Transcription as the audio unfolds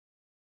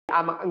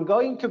I'm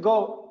going to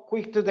go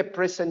quick to the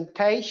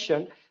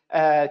presentation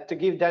to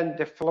give then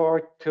the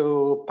floor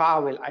to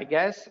Powell, I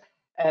guess,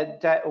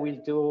 that will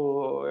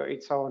do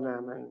its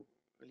own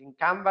link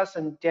canvas,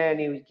 and then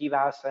he will give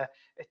us a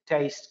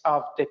taste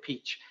of the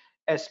pitch.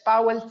 As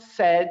Powell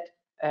said,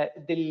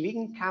 the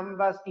link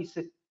canvas is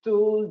a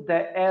tool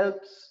that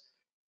helps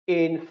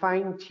in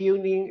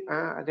fine-tuning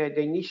the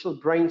initial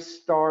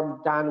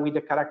brainstorm done with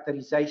the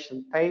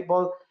characterization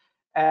table,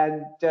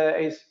 and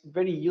is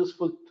very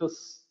useful to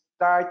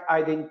start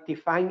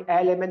identifying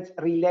elements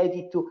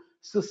related to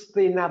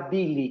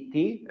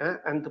sustainability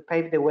and to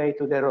pave the way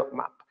to the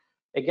roadmap.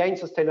 Again,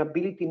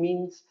 sustainability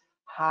means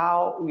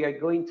how we are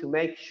going to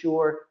make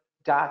sure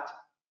that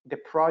the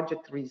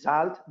project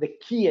result, the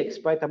key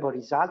exploitable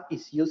result,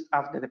 is used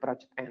after the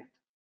project ends.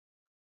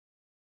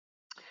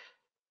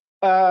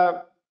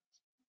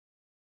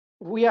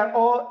 We are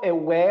all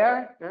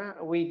aware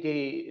with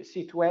the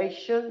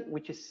situation,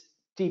 which is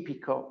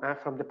typical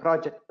from the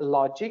project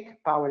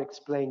logic. Powell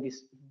explained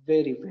this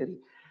very,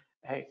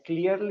 very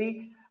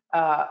clearly.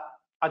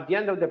 At the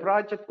end of the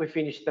project, we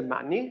finish the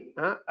money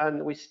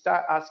and we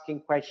start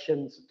asking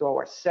questions to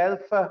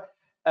ourselves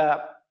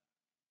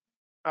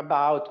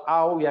about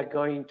how we are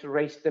going to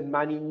raise the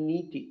money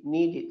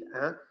needed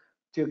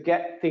to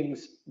get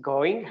things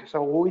going.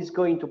 So who is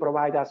going to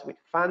provide us with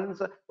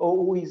funds, or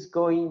who is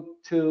going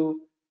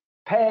to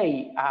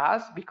pay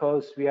us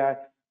because we are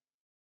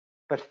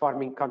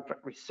performing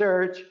contract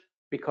research,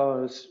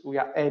 because we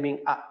are aiming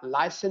at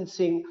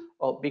licensing,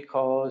 or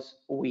because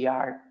we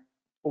are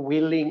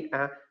willing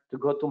to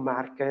go to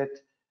market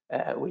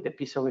with a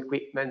piece of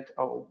equipment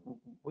or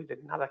with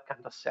another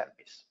kind of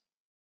service.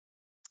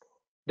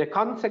 The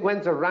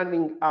consequence of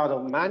running out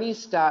of money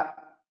is that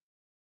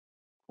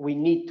we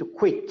need to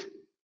quit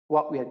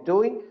what we are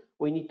doing.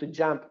 We need to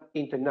jump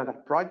into another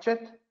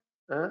project.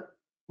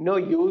 No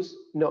use,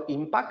 no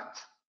impact.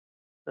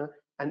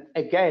 And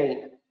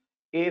again,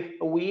 if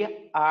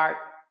we are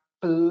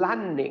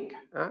planning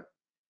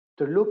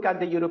to look at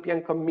the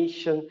European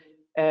Commission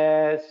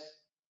as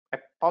a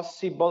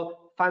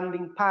possible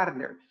funding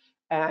partner,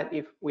 and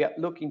if we are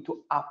looking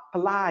to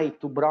apply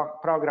to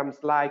programs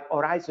like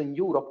Horizon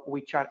Europe,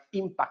 which are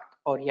impact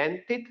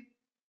oriented,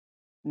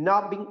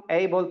 not being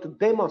able to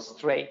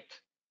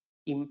demonstrate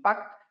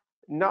impact,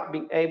 not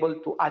being able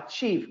to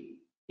achieve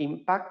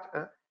impact,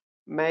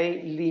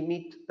 may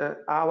limit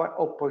our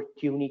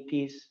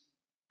opportunities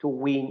to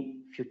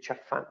win future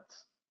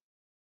funds.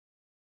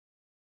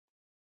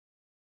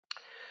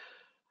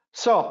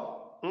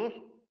 So,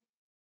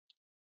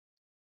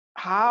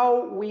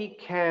 how we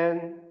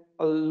can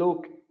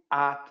look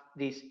at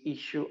this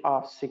issue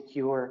of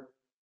secure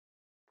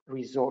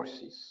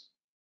resources?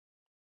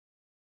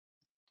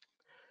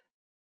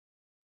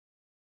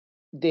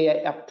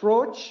 The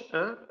approach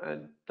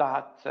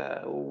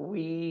that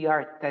we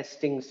are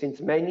testing since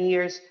many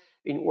years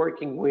in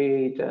working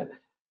with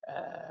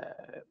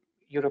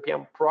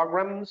European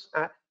programs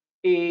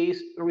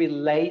is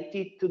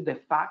related to the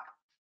fact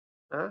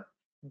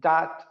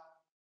that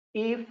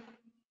if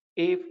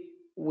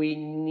we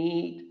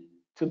need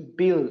to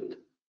build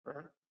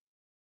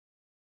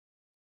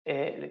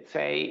let's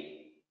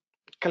say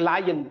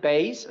client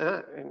base,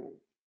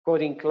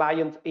 quoting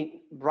clients in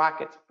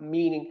brackets,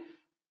 meaning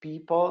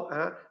people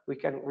we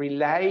can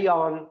rely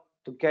on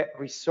to get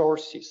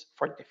resources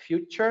for the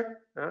future,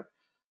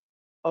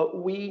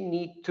 we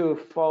need to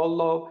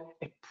follow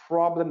a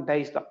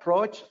problem-based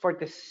approach for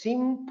the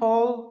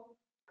simple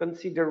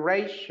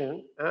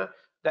consideration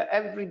that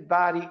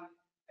everybody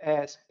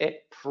has a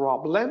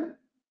problem,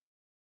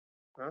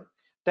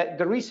 that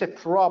there is a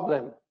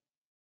problem,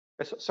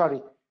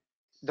 sorry,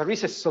 there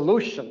is a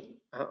solution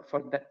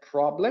for that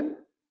problem,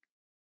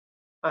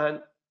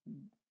 and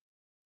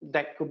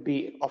that could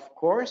be, of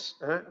course,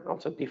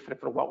 also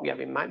different from what we have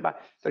in mind,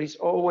 but there is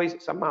always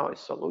somehow a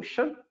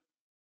solution.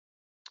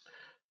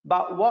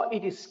 But what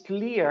it is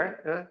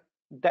clear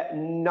that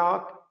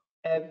not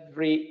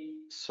every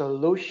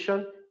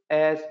solution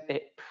has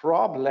a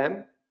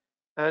problem,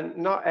 and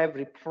not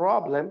every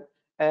problem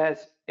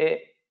has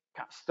a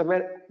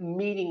customer,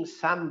 meaning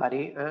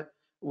somebody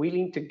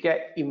willing to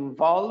get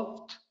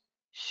involved,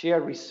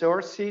 share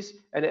resources,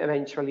 and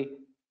eventually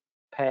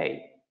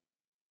pay.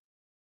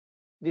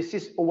 This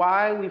is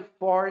why we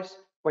force,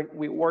 when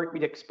we work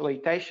with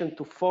exploitation,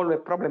 to follow a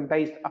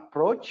problem-based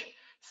approach,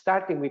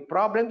 starting with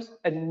problems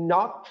and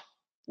not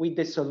with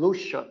the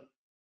solution.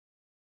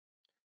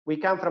 We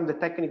come from the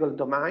technical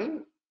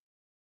domain.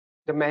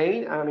 I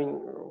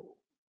mean,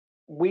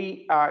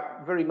 we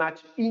are very much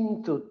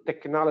into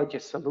technology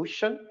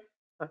solution.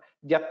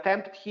 The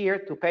attempt here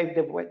to pave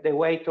the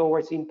way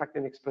towards impact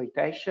and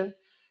exploitation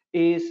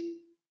is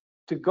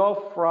to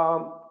go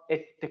from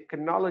a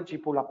technology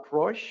pool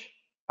approach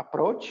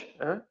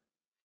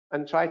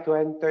and try to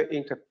enter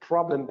into a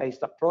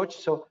problem-based approach.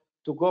 So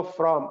to go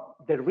from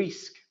the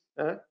risk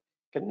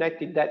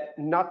connected that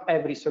not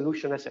every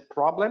solution has a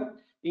problem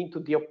into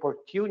the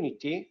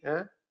opportunity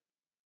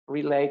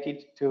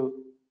related to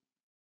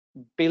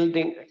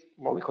building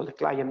what we call the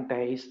client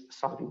base,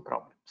 solving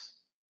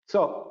problems.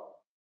 So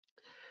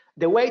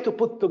The way to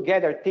put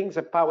together things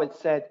that Powell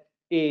said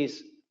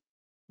is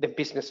the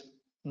business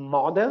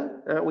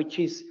model, which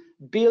is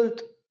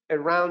built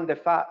around the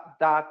fact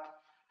that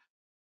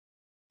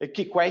a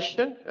key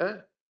question,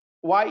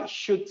 why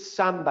should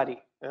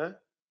somebody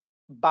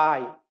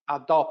buy,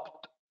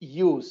 adopt,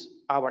 use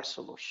our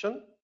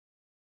solution?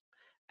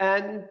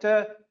 And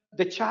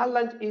the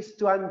challenge is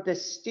to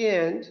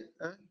understand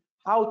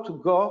how to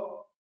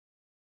go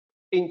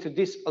into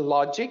this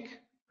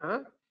logic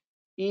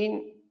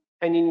in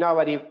an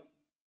innovative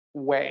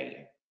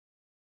way.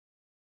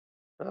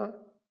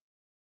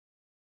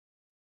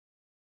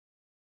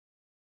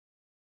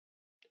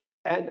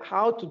 And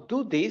how to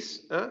do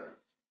this,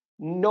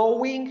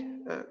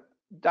 knowing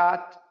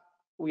that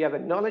we have a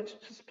knowledge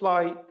to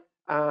exploit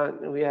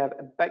and we have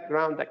a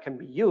background that can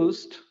be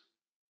used,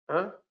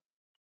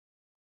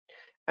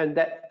 and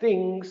that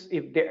things,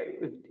 if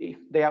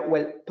they are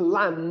well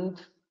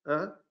planned,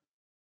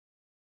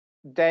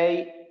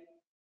 they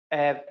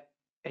have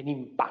an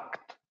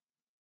impact.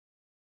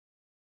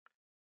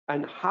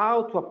 And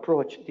how to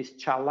approach this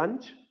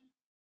challenge?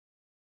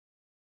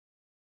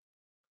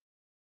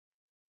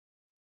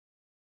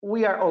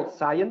 We are all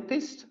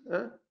scientists.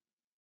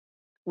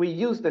 We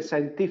use the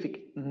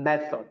scientific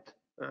method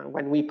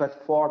when we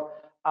perform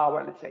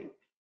our, let's say,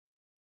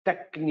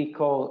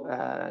 technical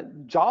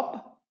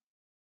job,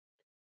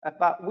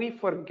 but we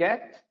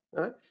forget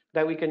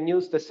that we can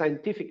use the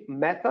scientific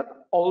method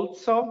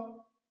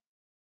also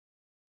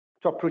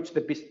to approach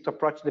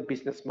the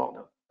business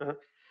model.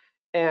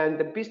 And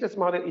the business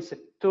model is a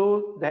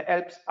tool that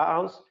helps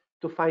us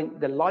to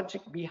find the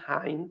logic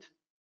behind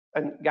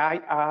and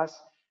guide us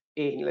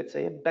in, let's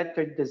say, a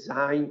better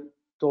design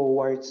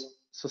towards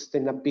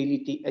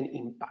sustainability and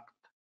impact.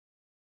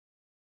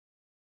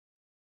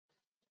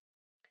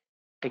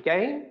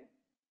 Again,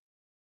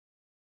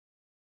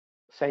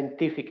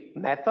 scientific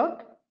method.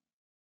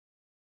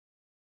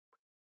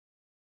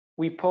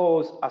 We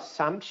pose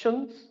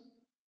assumptions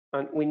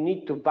and we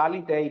need to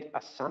validate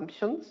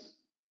assumptions.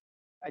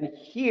 And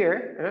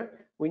here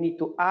we need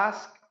to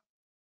ask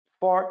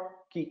 4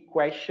 key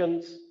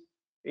questions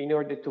in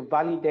order to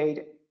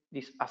validate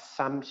these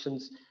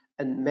assumptions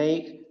and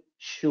make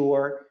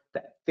sure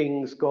that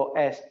things go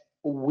as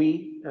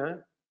we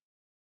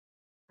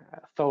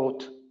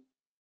thought.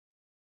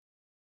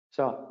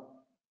 So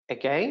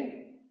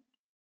again,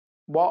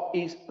 what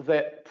is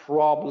the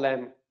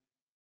problem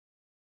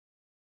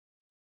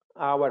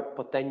our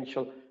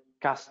potential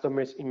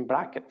customers in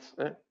brackets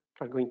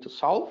are going to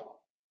solve?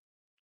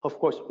 Of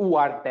course, who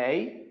are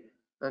they?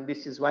 And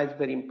this is why it's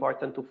very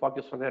important to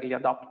focus on early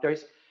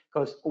adopters,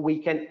 because we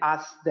can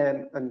ask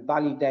them and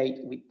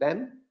validate with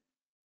them.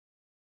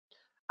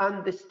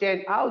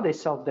 Understand how they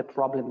solve the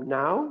problem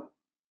now,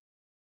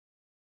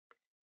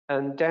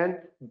 and then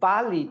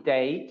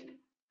validate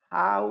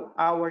how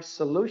our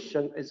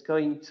solution is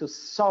going to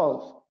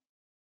solve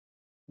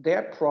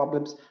their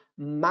problems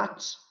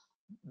much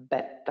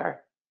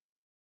better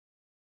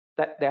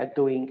than they're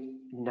doing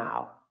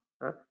now.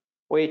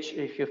 Which,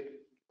 if you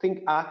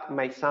think at,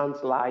 may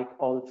sounds like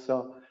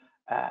also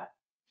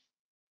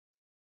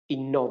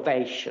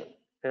innovation,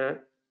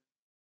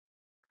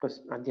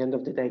 because at the end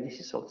of the day, this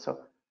is also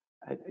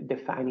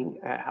defining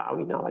how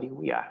innovative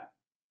we are.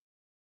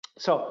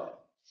 So,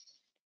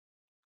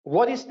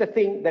 what is the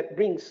thing that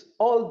brings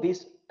all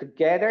this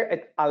together?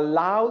 It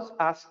allows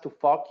us to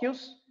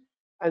focus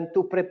and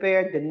to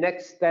prepare the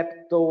next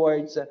step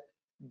towards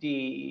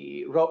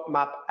the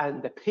roadmap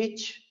and the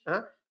pitch,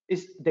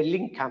 is the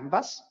Lean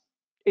Canvas.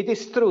 It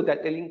is true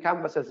that the Lean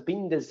Canvas has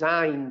been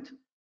designed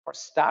for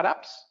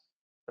startups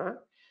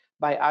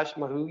by Ash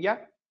Mahuya,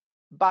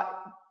 but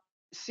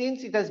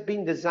since it has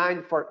been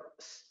designed for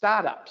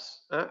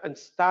startups, and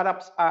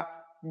startups are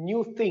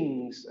new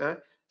things,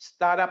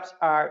 startups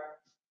are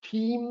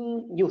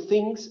new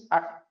things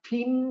are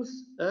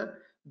teams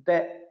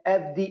that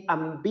have the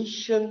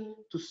ambition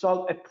to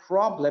solve a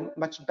problem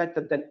much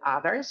better than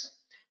others,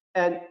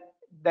 and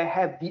they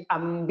have the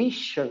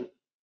ambition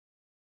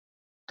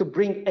to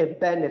bring a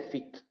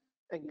benefit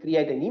and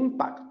create an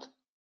impact.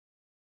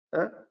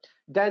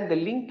 Then the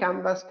Lean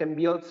Canvas can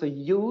be also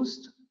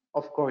used,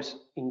 of course,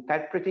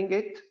 interpreting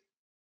it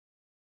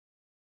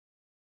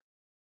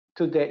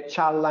to the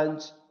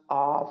challenge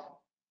of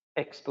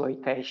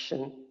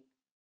exploitation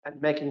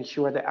and making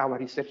sure that our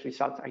research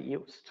results are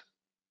used.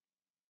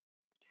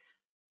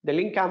 The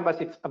Lean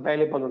Canvas is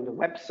available on the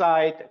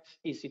website, it's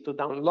easy to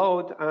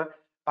download,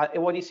 but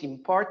what is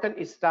important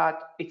is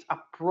that it's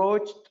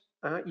approached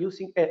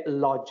using a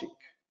logic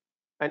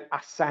and a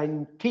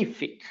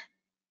scientific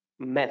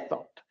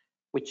method,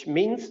 which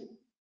means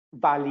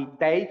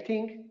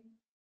validating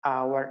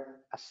our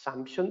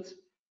assumptions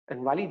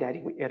and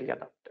validating with early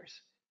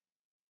adopters.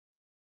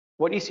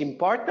 What is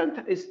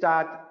important is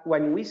that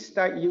when we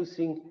start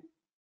using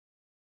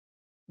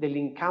the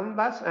Lean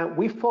Canvas,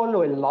 we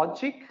follow a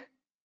logic,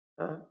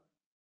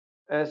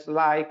 as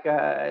like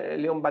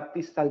Leon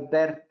Battista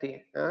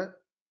Alberti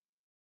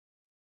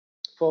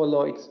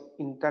follow its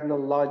internal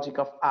logic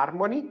of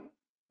harmony,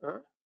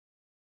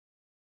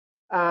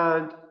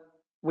 and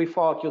we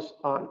focus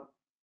on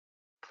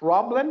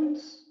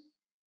problems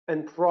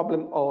and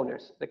problem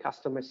owners, the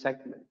customer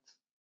segments.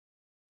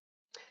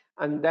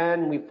 And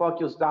then we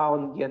focus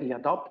down the early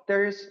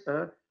adopters,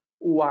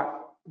 who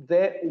are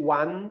the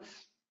ones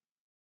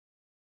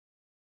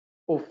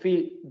who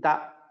feel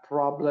that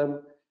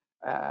problem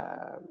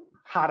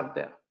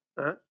harder.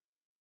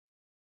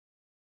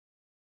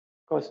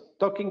 Because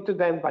talking to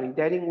them,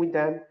 validating with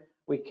them,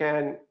 we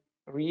can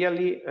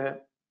really,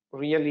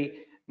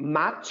 really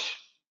match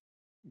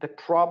the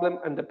problem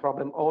and the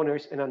problem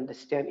owners and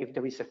understand if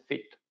there is a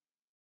fit.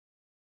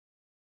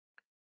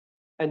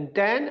 And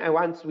then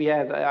once we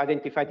have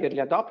identified the early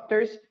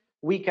adopters,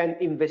 we can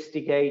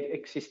investigate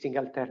existing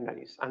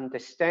alternatives,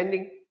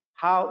 understanding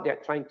how they're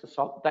trying to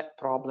solve that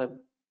problem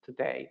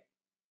today.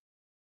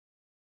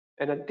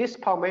 And at this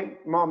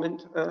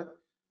moment,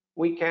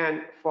 we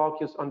can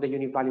focus on the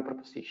unique value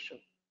proposition,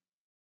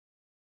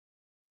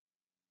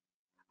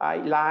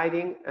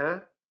 highlighting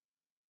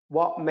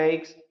what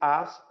makes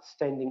us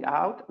standing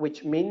out,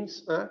 which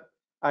means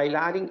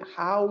highlighting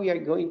how we are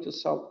going to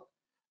solve,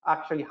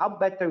 actually how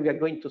better we are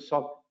going to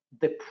solve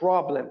the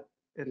problem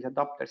early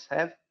adopters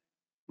have,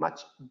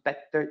 much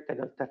better than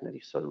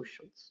alternative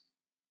solutions.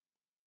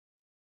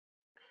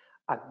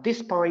 At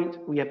this point,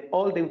 we have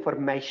all the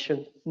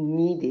information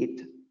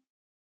needed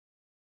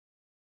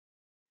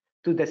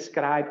to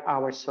describe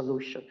our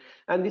solution.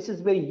 And this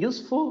is very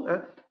useful,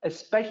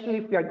 especially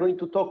if we are going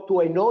to talk to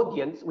an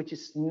audience which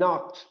is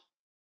not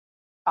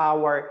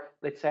our,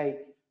 let's say,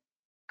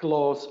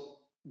 close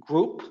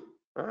group,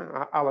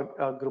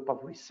 our group of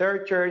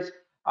researchers,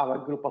 our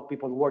group of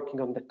people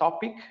working on the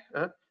topic,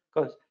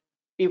 because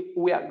if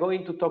we are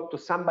going to talk to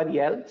somebody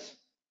else,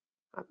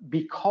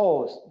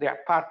 because they are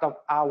part of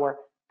our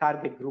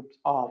target groups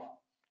of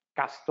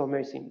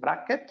customers in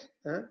bracket,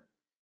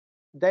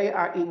 they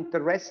are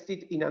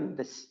interested in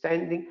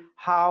understanding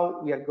how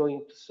we are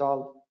going to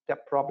solve their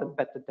problem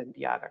better than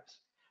the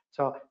others.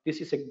 So this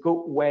is a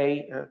good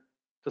way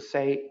to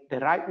say the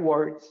right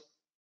words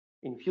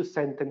in few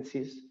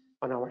sentences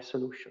on our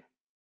solution.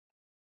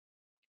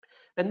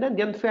 And then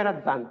the unfair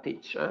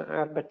advantage.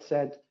 Herbert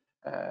said,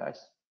 I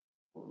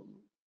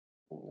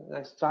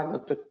struggle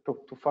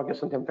to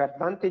focus on the unfair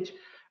advantage.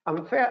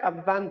 Unfair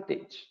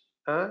advantage,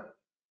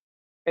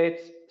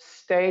 it's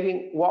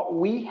stating what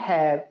we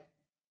have,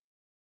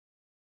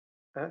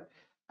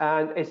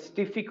 and it's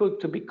difficult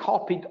to be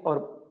copied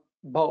or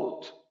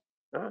bought.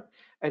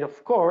 And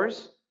of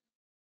course,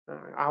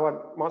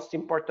 our most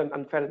important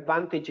unfair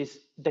advantage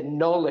is the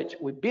knowledge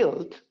we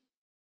build,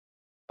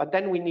 but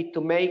then we need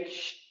to make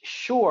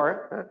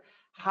sure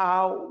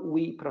how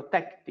we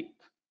protect it.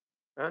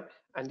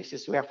 And this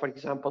is where, for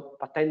example,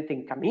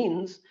 patenting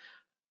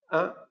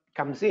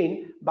comes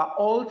in, but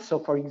also,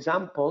 for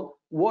example,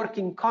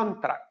 working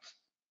contracts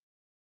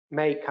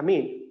may come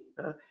in.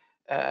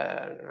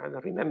 I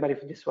don't remember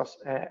if this was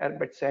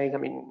Herbert saying, I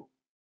mean,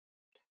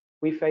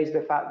 we face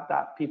the fact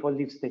that people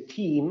leave the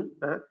team,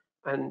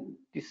 and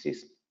this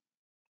is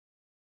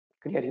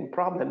creating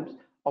problems.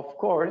 Of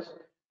course,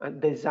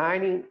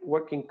 designing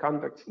working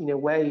contracts in a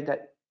way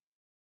that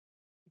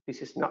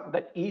this is not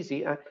that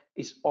easy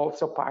is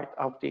also part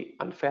of the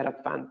unfair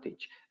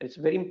advantage. It's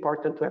very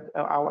important to have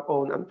our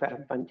own unfair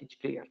advantage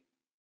clear.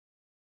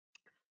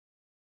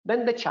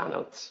 Then the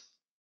channels.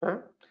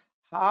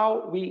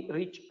 How we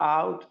reach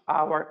out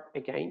our,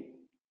 again,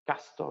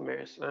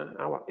 customers,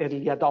 our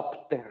early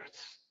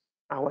adopters,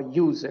 our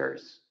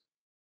users.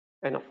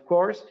 And of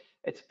course,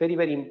 it's very,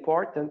 very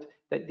important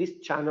that these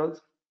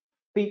channels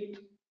fit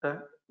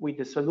with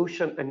the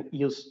solution and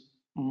use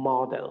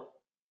model.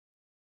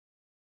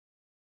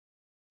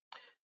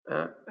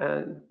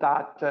 And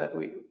that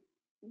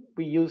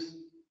we use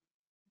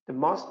the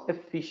most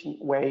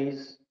efficient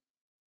ways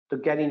to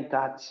get in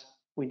touch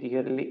with the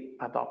early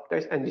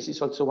adopters. And this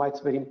is also why it's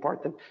very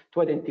important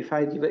to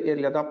identify the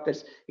early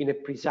adopters in a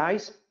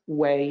precise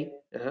way,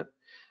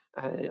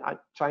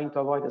 trying to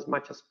avoid as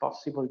much as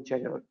possible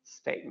general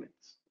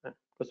statements,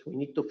 because we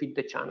need to fit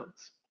the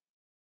channels.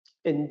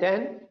 And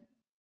then,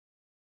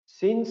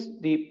 since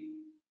the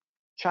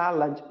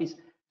challenge is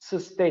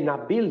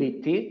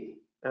sustainability,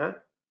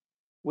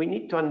 we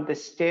need to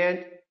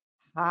understand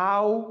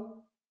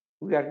how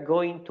we are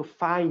going to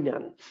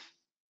finance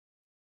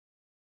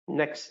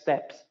next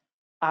steps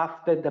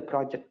after the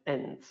project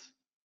ends.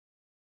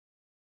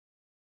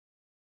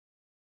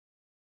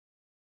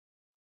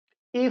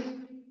 If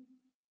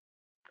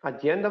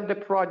at the end of the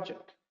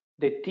project,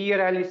 the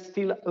TRL is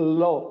still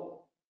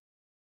low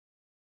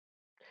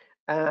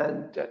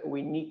and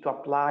we need to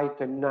apply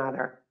to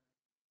another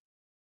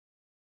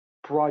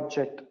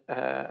project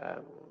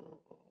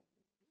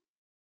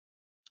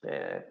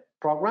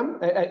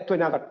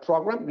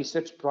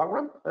research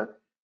program,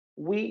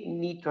 we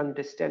need to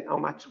understand how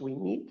much we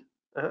need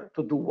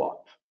to do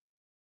what.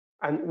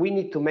 And we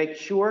need to make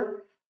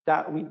sure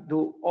that we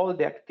do all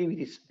the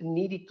activities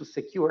needed to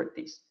secure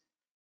this.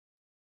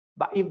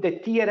 But if the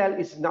TRL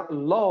is not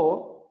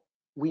low,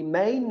 we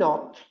may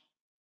not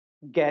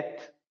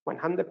get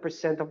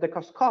 100% of the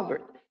cost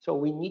covered. So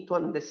we need to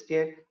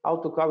understand how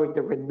to cover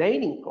the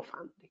remaining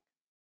co-funding,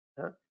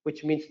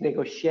 which means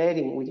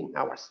negotiating within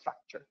our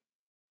structure,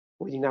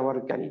 within our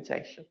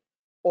organization.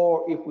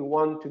 Or if we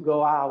want to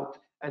go out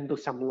and do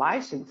some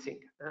licensing,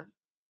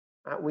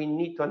 we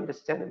need to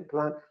understand and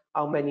plan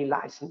how many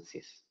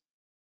licenses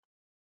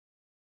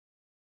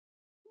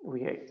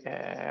we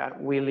are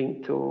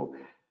willing to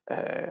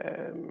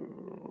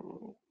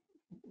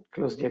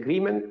close the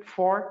agreement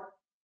for,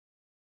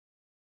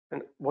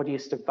 and what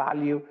is the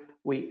value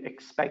we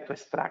expect to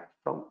extract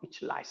from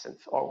each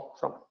license or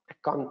from a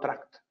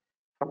contract,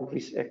 from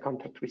a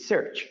contract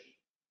research.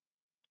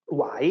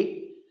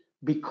 Why?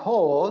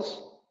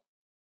 Because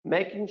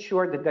making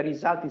sure that the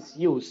result is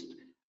used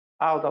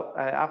out of,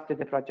 after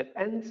the project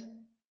ends,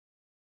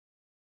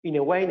 in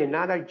a way, in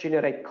another,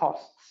 generate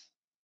costs.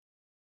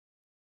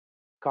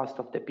 Cost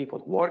of the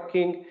people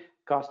working,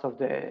 cost of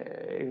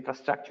the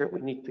infrastructure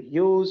we need to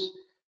use,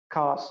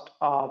 cost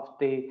of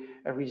the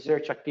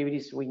research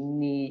activities we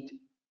need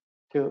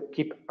to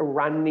keep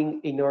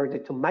running in order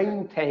to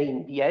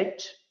maintain the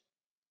edge,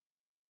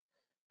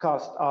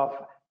 cost of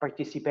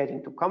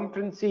participating to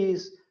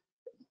conferences,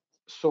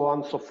 so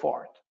on and so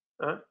forth.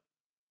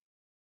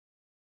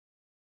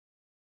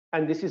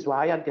 And this is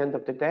why, at the end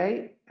of the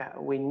day,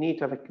 we need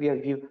to have a clear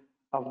view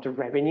of the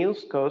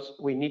revenues, because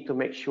we need to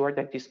make sure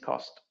that these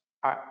costs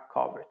are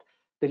covered.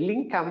 The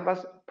Lean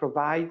Canvas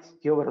provides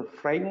the overall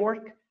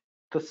framework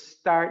to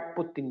start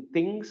putting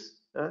things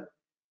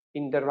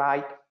in the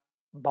right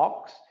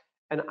box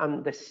and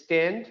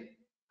understand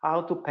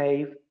how to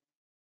pave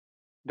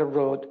the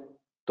road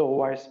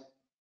towards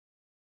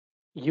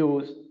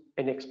use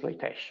and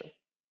exploitation.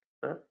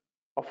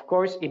 Of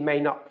course, it may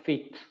not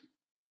fit.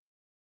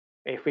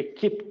 If we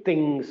keep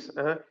things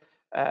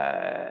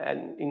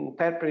and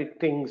interpret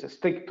things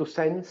stricto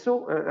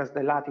sensu, as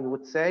the Latin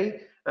would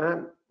say,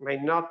 may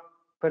not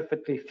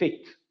perfectly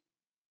fit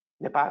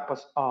the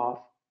purpose of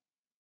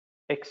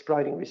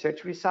exploiting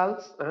research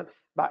results.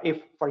 But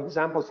if, for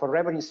example, for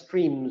revenue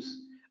streams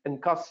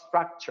and cost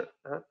structure,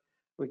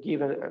 we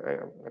give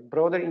a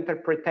broader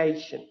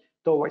interpretation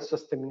towards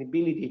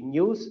sustainability in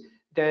use,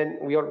 then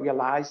we all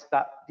realize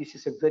that this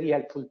is a very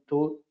helpful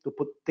tool to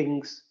put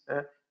things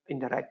in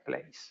the right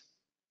place.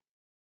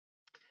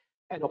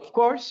 And of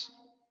course,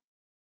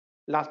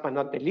 last but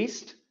not the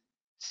least,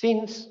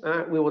 since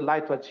we would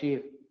like to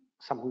achieve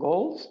some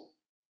goals,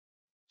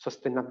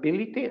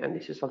 sustainability, and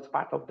this is also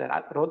part of the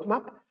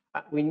roadmap,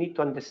 we need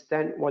to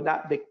understand what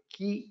are the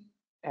key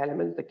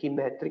elements, the key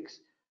metrics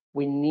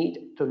we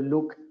need to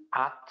look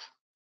at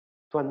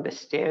to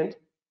understand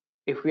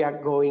if we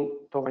are going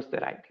towards the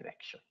right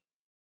direction.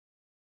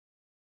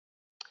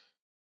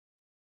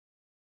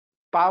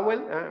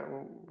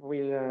 Powell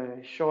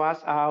will show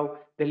us how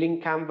the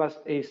Lean Canvas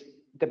is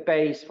the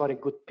base for a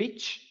good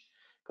pitch,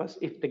 because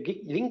if the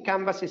Lean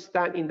Canvas is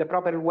done in the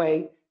proper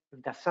way,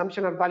 if the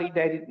assumptions are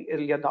validated in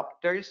early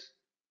adopters,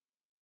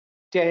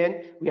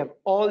 then we have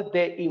all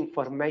the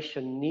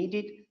information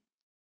needed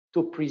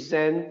to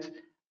present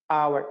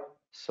our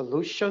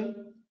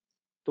solution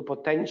to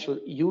potential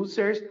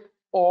users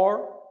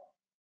or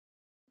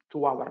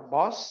to our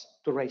boss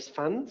to raise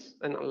funds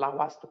and allow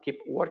us to keep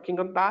working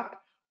on that,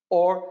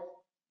 or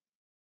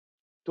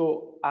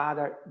to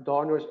other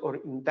donors or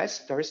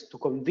investors to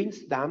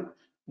convince them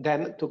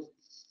to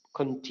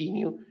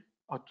continue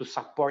or to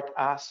support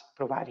us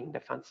providing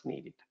the funds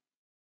needed.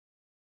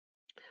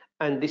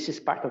 And this is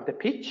part of the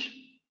pitch.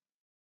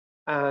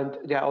 And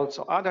there are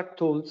also other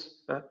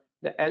tools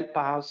that help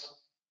us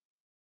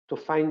to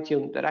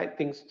fine-tune the right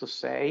things to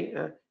say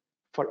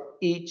for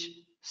each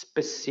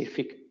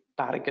specific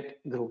target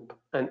group.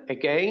 And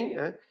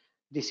again,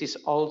 this is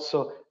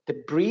also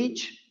the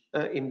bridge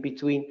in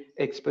between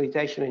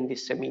exploitation and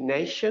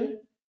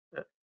dissemination,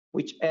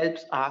 which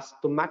helps us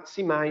to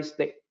maximize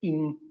the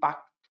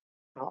impact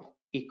of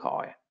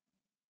ECOE.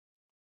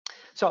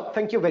 So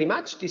thank you very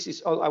much. This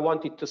is all I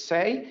wanted to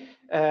say.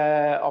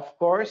 Of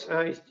course,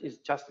 it's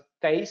just a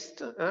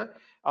taste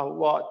of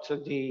what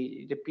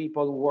the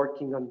people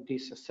working on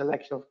this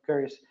selection of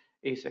curves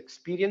is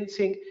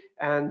experiencing.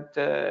 And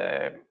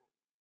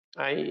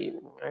I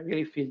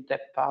really feel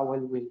that Powell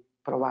will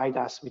provide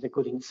us with a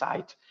good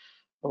insight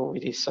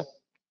with this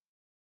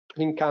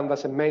Lean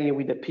Canvas, and mainly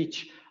with the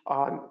pitch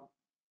on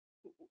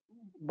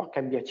what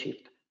can be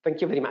achieved.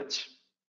 Thank you very much.